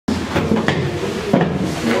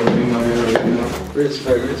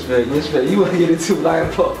Respect, respect, respect. You want to get into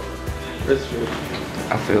Lion Pop. Respect.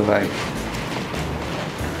 I feel like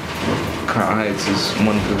Crown Heights is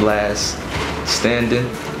one of the last standing.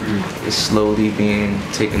 It's slowly being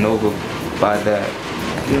taken over by that.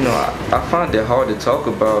 You know, I find it hard to talk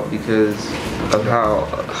about because of how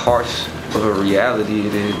harsh of a reality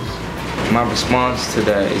it is. My response to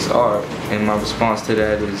that is art, and my response to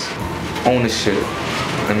that is ownership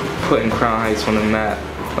and putting Crown Heights on the map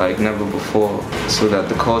like never before, so that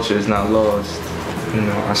the culture is not lost. You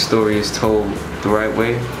know, our story is told the right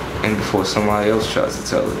way and before somebody else tries to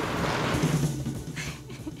tell it.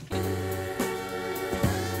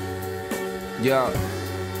 Yo.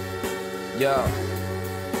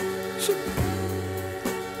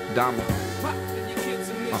 Dyme-A.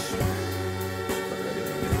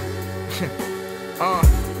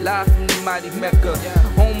 Live from the mighty Mecca,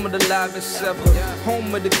 home of the livest ever,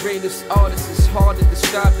 home of the greatest artists. It's hard to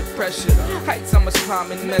describe the pressure. Heights I must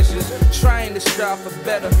climb in measures, trying to strive for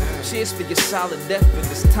better. Cheers for your solid effort.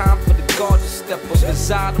 It's time for the guard to step up,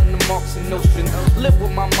 reside on the marks and notion. Live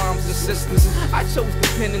with my moms and sisters. I chose the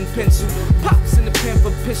pen and pencil, pops in the pen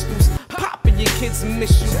for pistols. Popping your kids and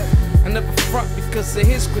miss you. I never front because of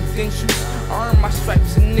his credentials. I earn my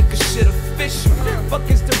stripes and niggas shit official. Fuck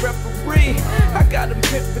is the referee? I got him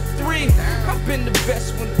pinned for 3. I've been the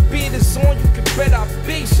best when the beat is on. You can bet I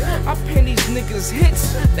beat. I pen these niggas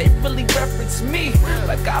hits. They really reference me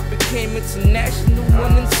like I became international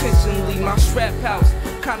unintentionally. My strap house,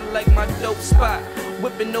 kinda like my dope spot.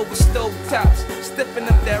 Whipping over stove tops, stiffing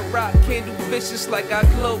up that rock. Can't do vicious like I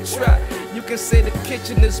globe trot. You can say the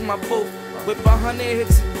kitchen is my booth. Whip 100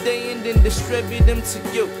 hits a day and then distribute them to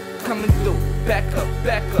you. Coming through, back up,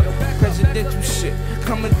 presidential shit.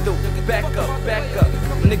 Coming through, back up.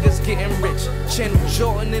 Niggas getting rich. Channel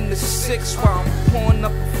Jordan in the 6 while I'm pouring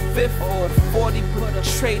up a 5th or a 40. Put a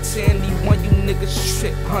trade to anyone you niggas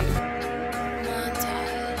trip, honey.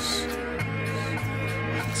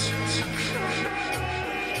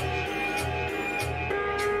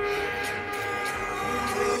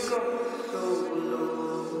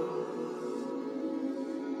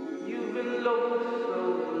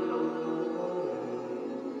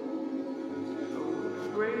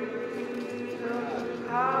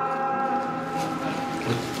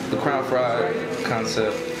 The Crown Fried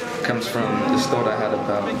concept comes from this thought I had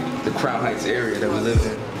about the Crown Heights area that we live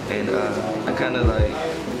in. And I kind of like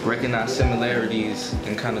recognize similarities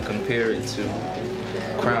and kind of compare it to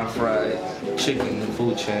Crown Fried chicken, the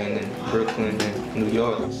food chain in Brooklyn and New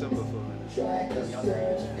York. It's a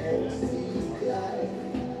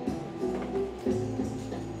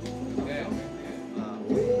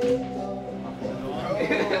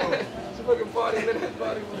fucking party, man.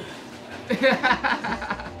 Party. What's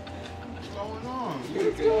going on?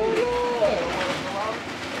 What's going on?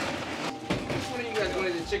 Which one of you guys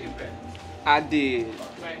wanted the chicken patty? I did.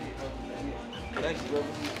 Thanks, brother.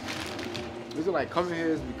 The reason I come here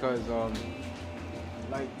is because,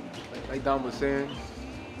 like Dom was saying,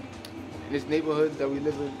 in this neighborhood that we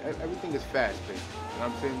live in, everything is fast-paced. You know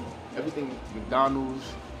what I'm saying? Everything, McDonald's,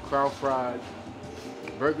 Crown Fried,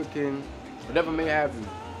 Burger King, whatever may have you,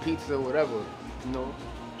 pizza, whatever, you know.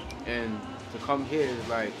 And to come here is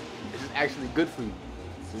like, it's just actually good for you,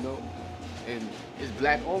 you know? And it's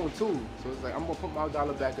black owned too. So it's like, I'm gonna put my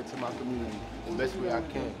dollar back into my community the best way I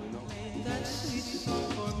can, you know?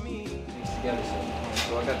 Together,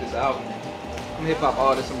 so I got this album. I'm a hip hop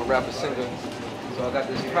artist, I'm a rapper singer. So I got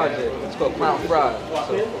this project, it's called Crown Fried.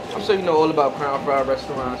 So I'm sure you know all about Crown Fried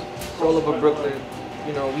restaurants. It's all over Brooklyn.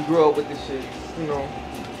 You know, we grew up with this shit, you know,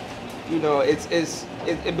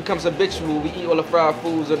 it becomes habitual. We eat all the fried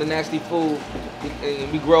foods or the nasty food,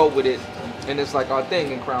 and we grow up with it, and it's like our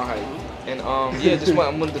thing in Crown Heights. And yeah, just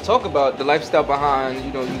wanted to talk about the lifestyle behind,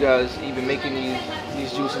 you know, you guys even making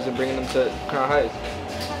these juices and bringing them to Crown Heights.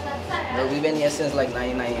 Well, we've been here since like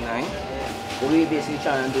 1999. What we basically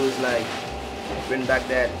trying to do is like bring back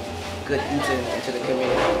that good eating into the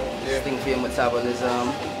community. Sting for your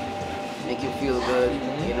metabolism, make you feel good,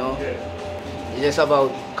 you know. It's just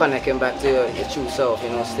about connecting back to your true self, you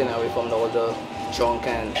know, staying away from all the junk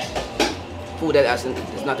and food that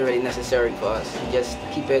is not really necessary for us. Just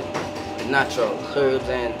keep it natural, herbs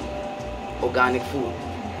and organic food,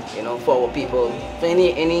 you know, for our people, for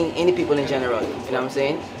any people in general, you know what I'm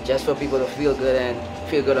saying? Just for people to feel good and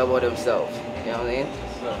feel good about themselves, you know what I mean?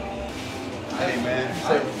 Hey man,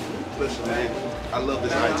 listen man, I love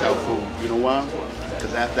this Ital food. You know why?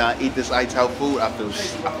 Because after I eat this Ital food, I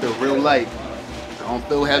feel real light. I don't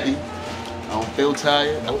feel heavy. I don't feel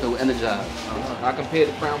tired. I feel energized. I compare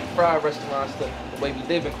the Crown Fried restaurants to the way we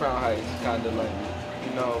live in Crown Heights, kind of like,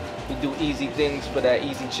 You know, we do easy things for that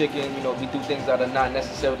easy chicken. You know, we do things that are not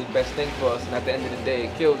necessarily the best thing for us, and at the end of the day,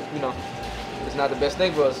 it kills. You know, it's not the best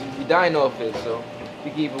thing for us. We dying off it, so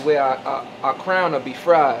we can either wear our crown or be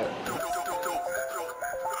fried.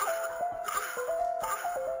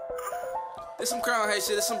 There's some Crown Heights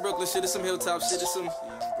shit, there's some Brooklyn shit, there's some Hilltop shit, there's some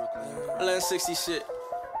 1160 shit.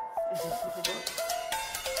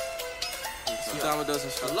 Some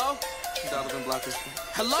Dyme-A-Duzin shit. Hello? Donovan Blockers.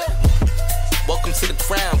 Hello? Welcome to the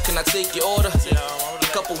Crown, can I take your order?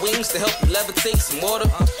 A couple wings to help you levitate, some water.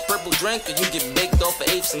 Purple drink and you get baked off of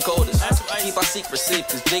apes and quarters. Keep our secret safe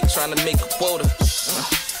cause Jake trying to make a quota.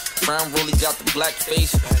 Brown really got the black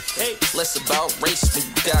face. Less about race when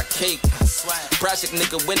you got cake. Project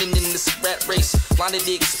nigga winning in this rat race. Blinded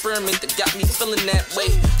the experiment that got me feeling that way.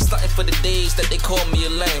 Stunting for the days that they called me a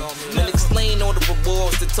lame. Man, explain all the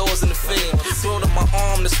rewards, the tours and the fame. Brought up my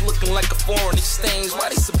arm that's looking like a foreign exchange. Why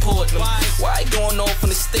they supporting them? Why they going off on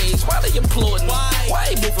the stage? Why they applauding them?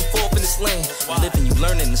 Why they moving forth in this lane? You living, you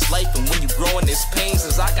learning this life, and when you growing, there's pain.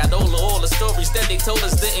 Since I got all the stories that they told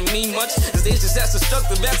us didn't mean much. Cause they just as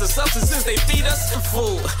destructive as the substances they feed us.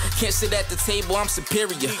 Fool, can't sit at the table, I'm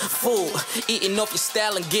superior. Fool, eating off your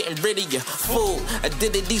style and getting rid of you. Fool, I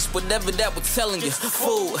did at least whatever that was telling you.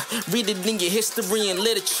 Fool, read it in your history and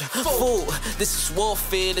literature. Fool, this is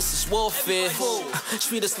warfare, this is warfare.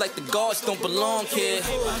 Treat us like the gods don't belong here.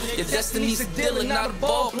 Your destiny's a dealer, not a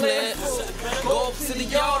ball player. Go up to the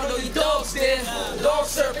yard, know your dog's there. Dog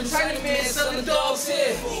surfing, tiny man selling dogs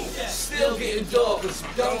here. Still getting dog, cause you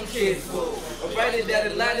don't care. I write it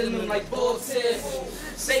that enlighten them like Voltaire.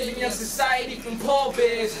 Saving your society from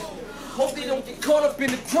pallbearers. Hope they don't get caught up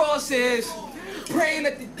in the crosshairs. Praying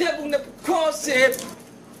that the devil never cross it.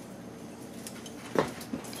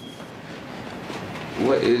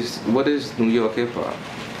 What is New York hip hop?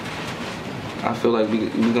 I feel like we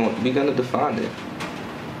gonna define it.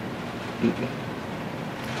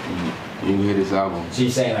 You hear this album? So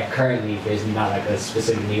you're saying like currently there's not like a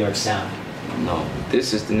specific New York sound? No.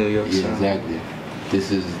 This is the New York sound. Exactly.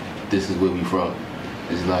 This is where we from.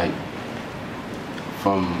 It's like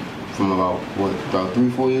from about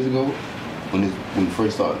 3-4 years ago when we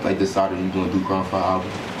first started, like decided you gonna do Crown Fire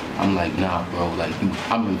album. I'm like, nah, bro. Like,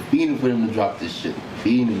 I've been feeding for them to drop this shit.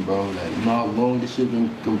 Feeding, bro. Like, you know how long this shit been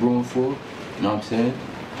brewing for? You know what I'm saying?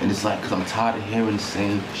 And it's like, cause I'm tired of hearing the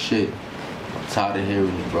same shit. I'm tired of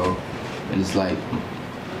hearing it, bro. And it's like,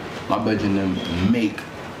 my bedroom them make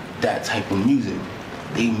that type of music.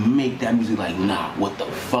 They make that music like, nah, what the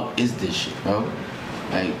fuck is this shit, bro?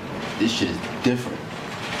 Like, this shit is different.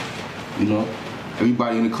 You know?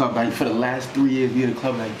 Everybody in the club, like for the last 3 years, we in the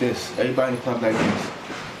club like this. Everybody in the club like this.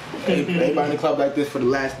 Everybody in the club like this for the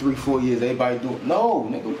last 3-4 years. Everybody doing, no,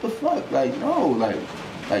 nigga, what the fuck? Like, no, like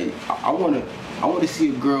I wanna see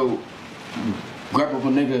a girl grab up a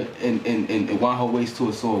nigga and wind her waist to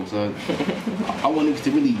a song, son. I want niggas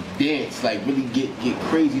to really dance, like really get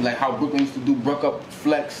crazy, like how Brooklyn used to do, Brook Up,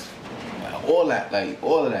 Flex, all that, like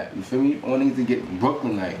all of that. You feel me? I want niggas to get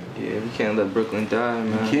Brooklyn like. Yeah, we can't let Brooklyn die,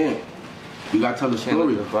 man. You can't. We gotta tell the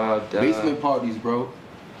story. Let the vibe die. Basement parties, bro.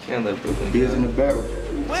 Can't let Brooklyn die. Beers in the barrel.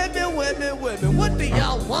 Women, what do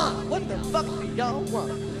y'all want? What the fuck do y'all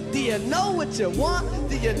want? Do you know what you want?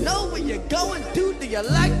 Do you know where you're going to? Do you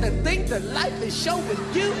like to think that life is showing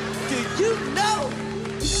you? Do you know?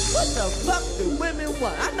 What the fuck do women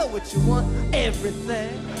want? I know what you want.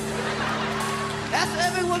 Everything. That's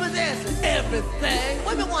every woman's answer. Everything.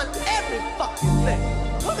 Women want every fucking thing.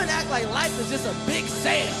 Women act like life is just a big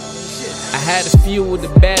sale. I had a few of the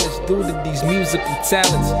baddest due to these musical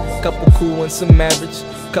talents. Couple cool ones, some average.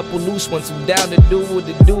 Couple loose ones who down to do what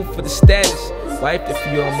they do for the status. Wiped a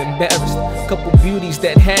few, I'm embarrassed. Couple beauties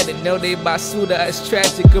that had it, know they basuda is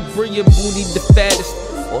tragic. A brilliant booty, the fattest.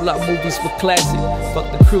 All our movies were classic. Fuck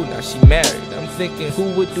the crew, now she married. I'm thinking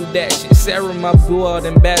who would do that shit? Sarah, my Buard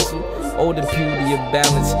and Basil. Oh, the beauty of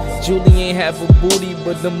balance. Julie ain't have a booty,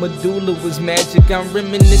 but the medulla was magic. I'm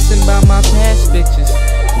reminiscing about my past pictures.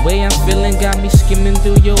 The way I'm feeling got me skimming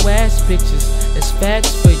through your ass pictures. It's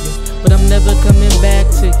facts for you, but I'm never coming back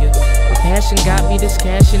to you. My passion got me this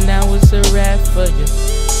cash and now it's a rap for you.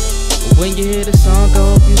 But when you hear the song, I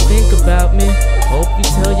hope you think about me. Hope you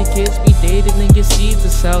tell your kids we dated and your seeds are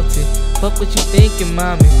salted. Fuck what you thinking,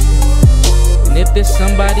 mommy. And if there's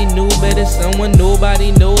somebody new, better someone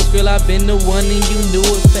nobody knows. Girl, I've been the one and you knew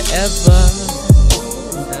it forever.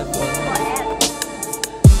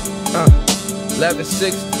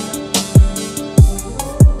 1160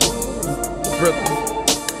 Brooklyn.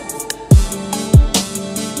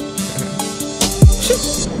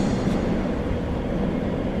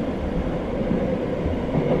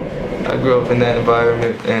 I grew up up in that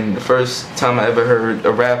environment, and the first time I ever heard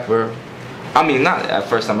a rapper, I mean, not at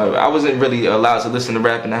first time ever, I wasn't really allowed to listen to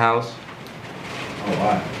rap in the house. Oh,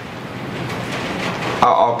 wow.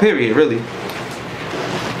 All period, really.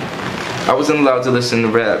 I wasn't allowed to listen to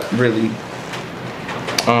rap, really.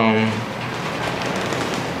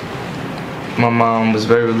 My mom was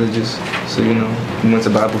very religious, so you know, we went to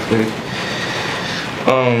Bible faith.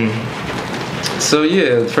 So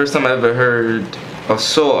yeah, the first time I ever heard or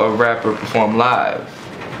saw a rapper perform live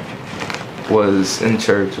was in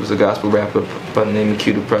church. It was a gospel rapper by the name of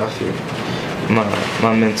Q the Prophet,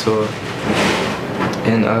 my mentor.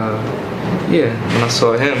 And yeah, when I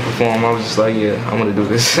saw him perform, I was just like, yeah, I want to do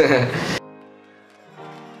this.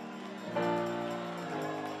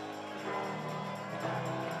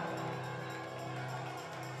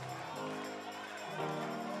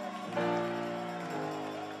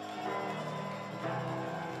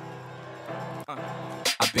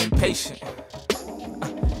 I've been patient.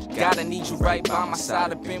 Gotta need you right by my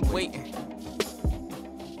side. I've been waiting.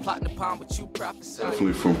 Plotting upon what you prophesied.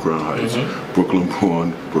 Definitely from Crown Heights, Brooklyn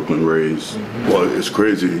born, Brooklyn raised. Well, it's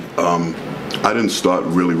crazy. I didn't start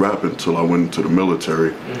really rapping until I went into the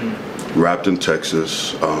military. Rapped in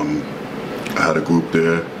Texas. I had a group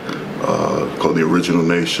there called the Original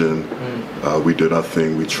Nation. We did our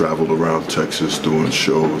thing. We traveled around Texas doing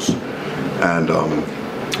shows, and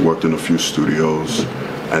worked in a few studios.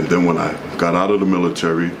 And then when I got out of the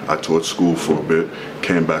military, I taught school for a bit,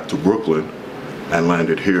 came back to Brooklyn, and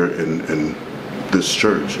landed here in this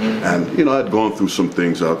church. And you know, I'd gone through some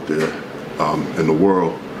things out there in the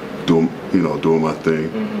world, doing my thing.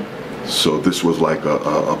 So this was like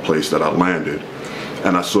a place that I landed,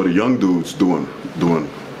 and I saw the young dudes doing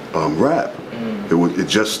rap. It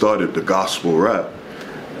just started, the gospel rap,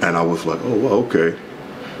 and I was like, oh well, okay.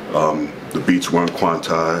 The beats weren't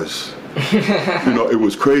quantized. You know, it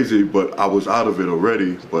was crazy, but I was out of it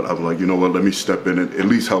already. But I'm like, you know what, let me step in and at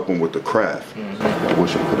least help them with the craft. I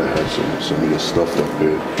wish I could have had some of your stuff up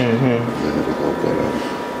there.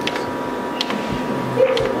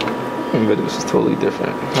 But it was totally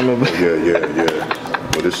different. I remember. Yeah.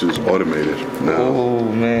 But this is automated now. Oh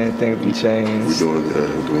man, things have changed. We're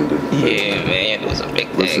doing the. Yeah, man, it was a big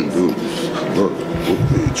thing. Listen, dude, look,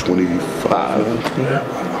 25.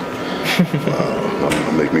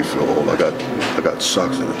 Wow, make me feel old. I got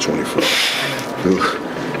socks that are 25. Dude,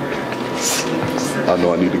 I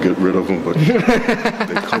know I need to get rid of them, but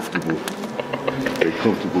they're comfortable. They're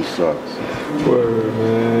comfortable socks. Word,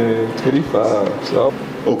 man, 25. So.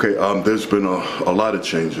 Okay, there's been a lot of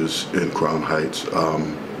changes in Crown Heights.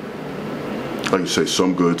 Like you say,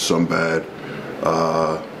 some good, some bad.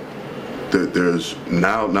 There's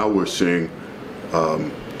now we're seeing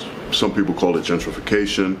some people call it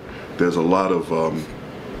gentrification. There's a lot of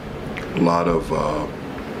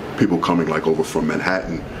people coming like over from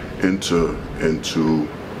Manhattan into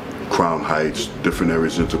Crown Heights, different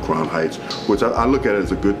areas into Crown Heights, which I look at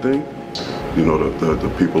as a good thing. You know, the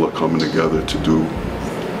people are coming together to do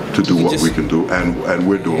what we can do, and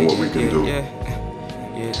we're doing what we can do.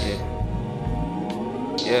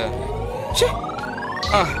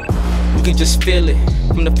 You can just feel it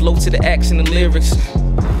from the flow to the action and lyrics.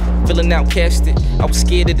 Feeling outcasted, I was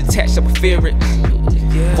scared to detach, I would fear it.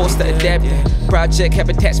 Forced to adapt it, project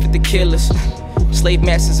habitats for the killers. Slave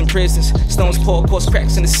masters in prisons, stones pour across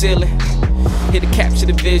cracks in the ceiling. Here to capture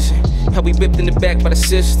the vision, how we whipped in the back by the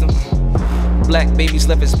system. Black babies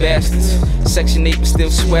left as bastards, Section 8 was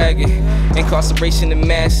still swagging. Incarceration in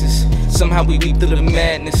masses, somehow we weep through the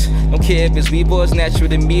madness. Don't care if it's weed boys natural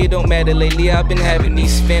to me, it don't matter. Lately I've been having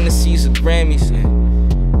these fantasies of Grammys.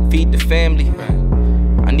 Feed the family,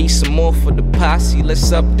 I need some more for the posse,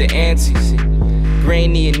 let's up the antes.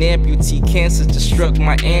 Grainy and amputee, cancer just struck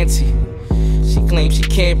my auntie. She claims she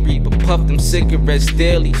can't breathe, but puff them cigarettes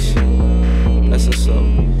daily. Bless her soul.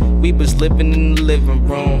 We was living in the living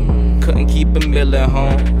room, couldn't keep a meal at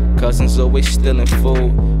home. Cousins always stealing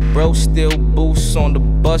food. Bro still boosts on the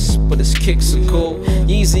bus, but his kicks are cool.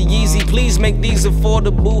 Yeezy, Yeezy, please make these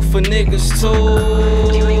affordable for niggas too.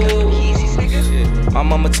 My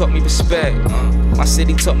mama taught me respect. My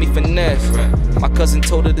city taught me finesse. My cousin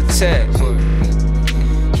told her to text.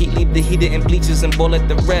 He leave the heater in bleachers and ball at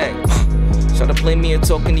the rack. Try to play me and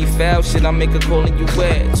talking you foul shit, I make a call and you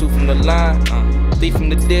wet. 2 from the line, 3 from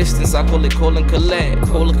the distance, I call it call and collect,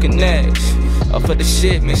 call and connect. Up for the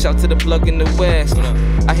shit, man, shout to the plug in the west.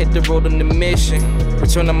 I hit the road on the mission,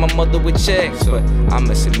 returning my mother with checks, but I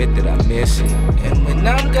must admit that I miss it. And when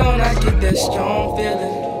I'm gone, I get that strong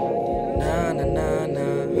feeling. Nah, nah, nah,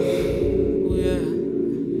 nah. Ooh,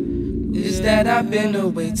 yeah. Is that I've been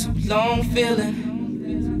away too long feeling.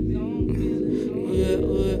 Yeah,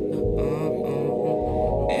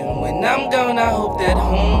 And I'm gone, I hope that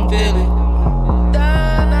home feel it.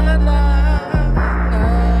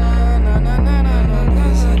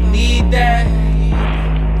 Cause I need that.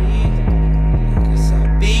 Cause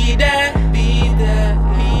I be that.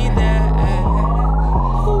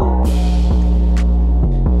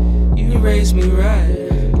 You raised me right,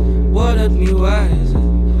 watered me wise,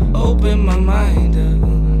 opened my mind up.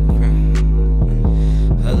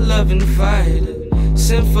 A loving fighter,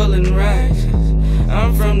 sinful and righteous.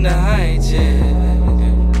 I'm from the heights, yeah.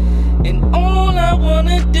 And all I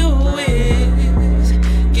wanna do is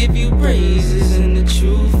give you praises, and the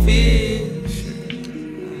truth is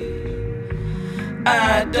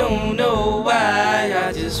I don't know why,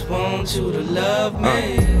 I just want you to love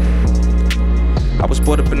me. I was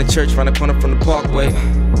brought up in the church round the corner from the parkway.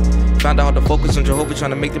 Found out how to focus on Jehovah,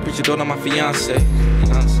 trying to make the preacher dote on my fiance.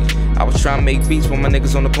 I was trying to make beats when my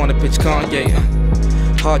niggas on the corner pitch Kanye.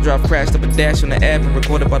 Hard drive crashed up a dash on the app and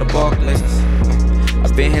recorded by the Barclays.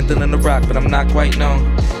 I've been handling the rock, but I'm not quite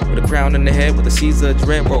known. With a crown in the head, with the seeds of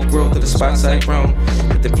dread, roll growth to the spots I grown.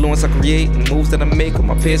 With the influence I create and moves that I make, with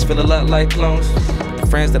my peers feel a lot like clones. The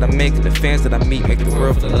friends that I make and the fans that I meet make the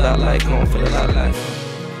world feel a lot like home, feel a lot like.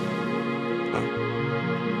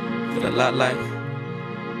 Feel a lot like.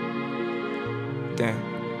 Damn.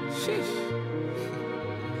 Sheesh.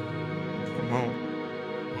 Come on.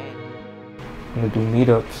 I'm gonna do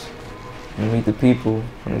meetups and meet the people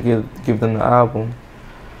and give them the album.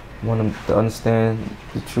 I want them to understand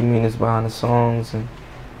the true meanings behind the songs and,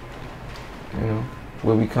 you know,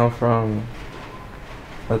 where we come from.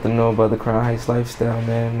 Let them know about the Crown Heights lifestyle,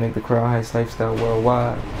 man. Make the Crown Heights lifestyle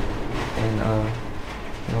worldwide, and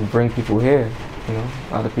you know, bring people here. You know,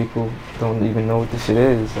 a lot of people don't even know what this shit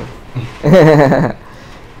is. So.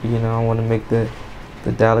 You know, I want to make the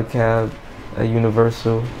dollar cab a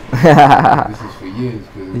universal. This is for years.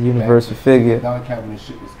 The universal figure. The dollar cab when this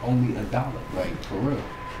shit was only $1, like for real.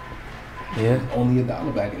 Yeah. It was only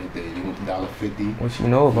 $1 back in the day. They went to $1.50. What you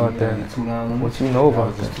know about that? $2. What you know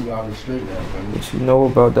about that? Just $2 straight now. What you know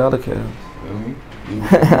about dollar cabs? Feel me? You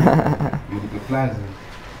look at Plaza,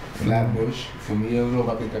 Flatbush. For me, I don't know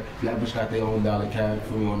about that. Flatbush got their own dollar cab.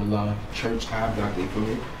 For me on the line. Church Ave got their, for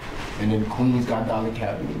me. And then Queens got dollar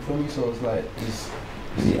cab. You feel me? So it's like it's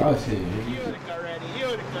us here. Utica ready.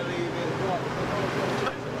 Utica leaving.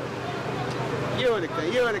 Utica.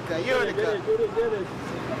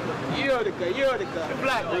 Utica.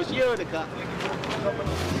 Flatbush, Utica.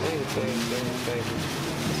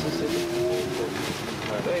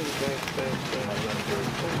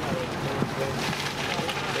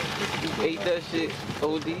 You ate that shit,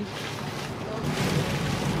 OD?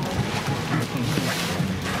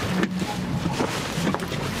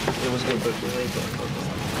 It was good, but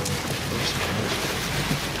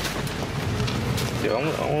yo, I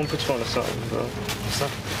want to put you on to something, bro.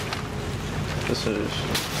 Listen to this.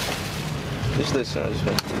 Just listen, I just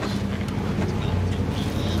want this.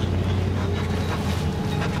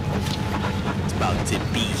 It's about to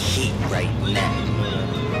be heat right now.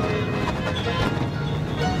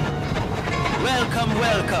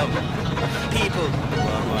 Welcome, people.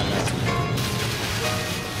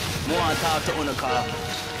 More talk to Unica.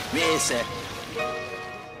 Me say.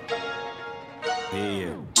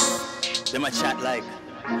 Yeah. Them a chat like.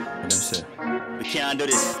 What them say? We can't do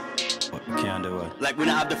this. What, we can't do what? Like we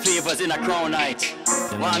don't have the flavors in a Crown Night.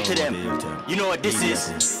 One to them. You know what this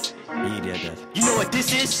is? You know what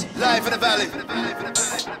this is? Live in the valley.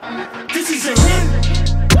 This is a hit.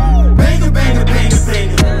 Banger, banger, banger,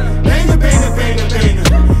 banger. Banger, banger, banger, banger.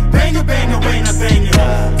 Banger, banger, banger,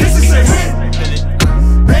 banger. This is a hit.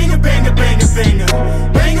 Banger, banger, banger, banger.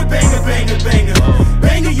 Banger, banger, banger, banger.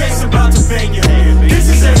 Banger, yes, I'm about to bang you. This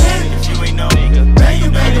is a hit. If you ain't know. Banger,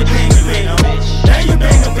 banger, banger, banger. Banger,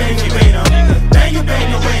 banger, banger, banger. Banger,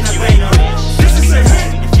 banger, banger, banger. This is a hit.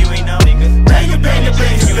 If you ain't know. Banger, banger,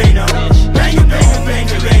 banger, banger. Banger, banger,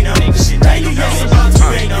 banger, banger. Banger, yes, I'm about to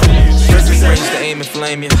bang you. This is a hit. To aim and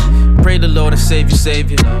flame you. Pray the Lord and Savior.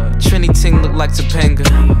 Trini ting look like Topanga.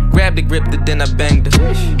 Grabbed the grip, then I banged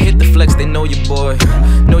her. Hit the flex, they know your boy.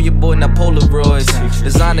 Know your boy, not Polaroids.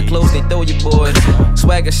 Designer clothes, they throw your boys.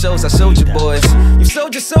 Swagger shows, I showed you boys. You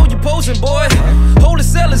sold your soul, you posing, boy. Hold the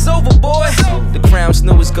cell is over, boy. The crown's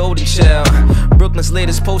newest golden child. Brooklyn's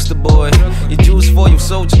latest poster boy. Your jewels for you,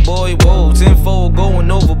 soldier boy. Whoa, tenfold going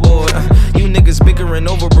overboard. You niggas bickering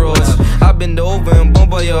over broads. I've been to over in Bon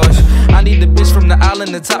Voyage. I need the bitch from the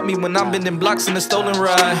island to top me when I'm bending blocks in a stolen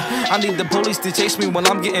ride. I need the police to chase me when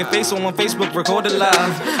I'm getting face on Facebook, recorded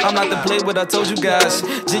live. I'm not the play what I told you guys.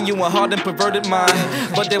 Genuine heart and perverted mind.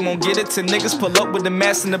 But they won't get it till niggas pull up with the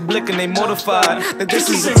mask and the blick and they mortified that this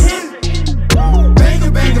is a hit.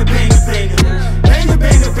 Banger, banger, banger, banger. Banger,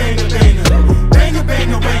 banger, banger, banger.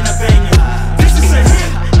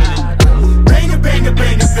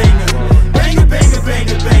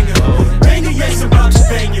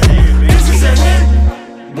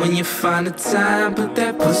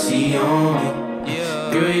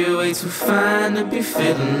 way too fine to be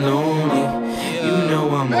feeling lonely. You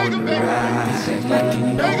know I'm on the rise, like you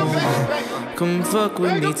know. Come fuck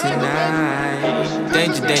with me tonight.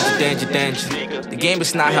 Danger, danger, danger, danger. The game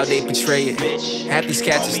is not how they portray it. Half these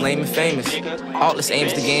cats is lame and famous. All this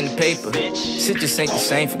aims to gain the paper. Shit just ain't the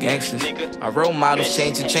same for gangsters. Our role models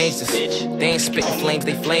change and changed us. They ain't spitting flames,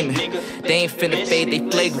 they flaming. They ain't finna fade, they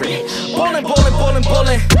flagrant. Ballin', ballin', ballin',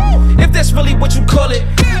 ballin'. If that's really what you call it.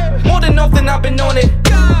 More than often I've been on it.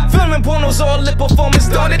 Filming pornos, all lip performance,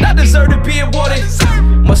 darn it, I deserve to be awarded.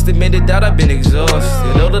 Must admit it that I've been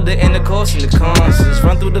exhausted. All of the intercourse and the cons. Just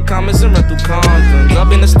run through the comments and run through condoms. I've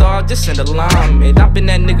been a star, just in alignment. I've been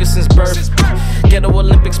that nigga since birth. Ghetto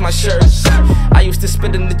Olympics, my shirt. I used to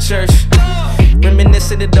spit in the church.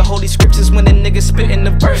 Reminiscent of the holy scriptures when the nigga spit in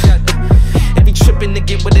the verse. And be tripping to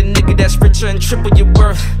get with a nigga that's richer and triple your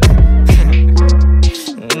worth.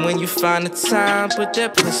 And when you find the time, put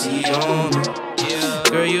that pussy on me.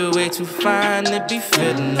 Girl, you way too fine to be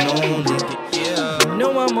feeling lonely. You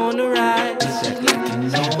know I'm on the rise, act like you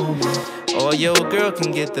know me. Or your girl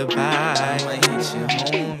can get the vibe, I hate you,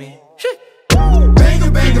 homie.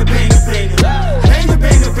 Banger, banger, banger, banger. Banger,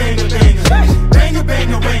 banger, banger, banger. Banger,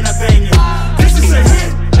 banger, when I bang it. This is a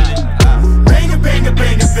hit. Banger, banger,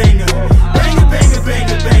 banger, banger. Banger, banger,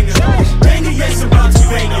 banger, banger. Banger, yes, about to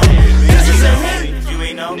bang it. This is a hit. If you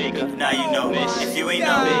ain't know, now you know. If you ain't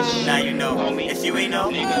know, now you know. If you ain't know,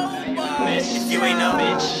 if you ain't know,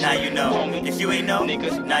 now you know. If you ain't know,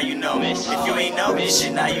 now you know. If you ain't know,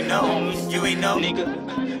 shit, now you know. If you ain't know,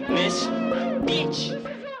 Miss Beach.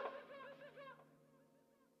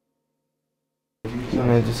 You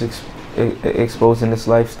know, just exposing this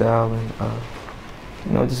lifestyle and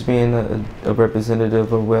you know, just being a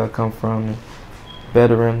representative of where I come from, and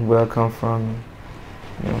veteran where I come from, and,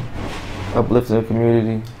 you know, uplifting the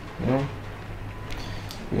community, you know,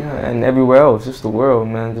 yeah, and everywhere else, just the world,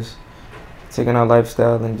 man. Just taking our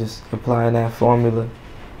lifestyle and just applying that formula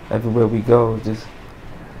everywhere we go, just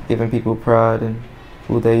giving people pride in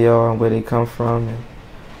who they are and where they come from, and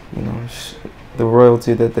you know, the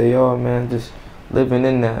royalty that they are, man. Just living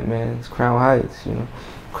in that, man. It's Crown Heights, you know.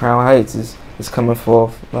 Crown Heights is coming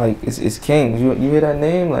forth like it's king. You hear that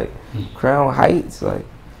name, like Crown Heights, like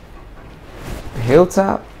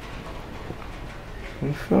hilltop.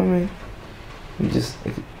 You feel me? You just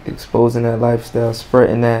exposing that lifestyle,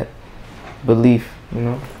 spreading that belief, you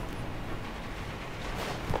know.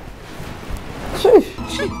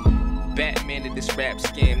 Batman in this rap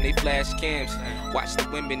scam, they flash cams. Watch the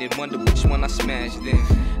women and wonder which one I smashed in.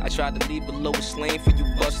 I tried to leave a lowest lane for you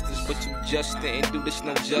busters, but you just didn't do this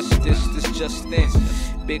no justice. This just in.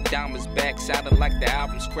 Big Diamonds back, sounded like the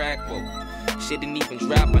album's crack. Whoa. Shit didn't even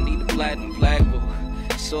drop, I need a platinum black. Whoa.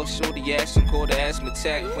 Saw shorty ass and called her asthma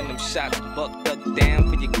attack. When them shots buck duck down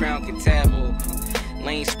for your crown can tap.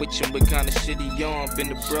 Lane switching, what kind of shit he on?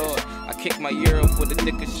 Been abroad, I kick my ear up with a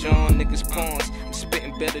thicker John. Niggas pawns, I'm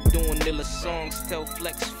spitting better doing Nilla songs. Tell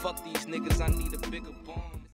Flex, fuck these niggas, I need a bigger bomb.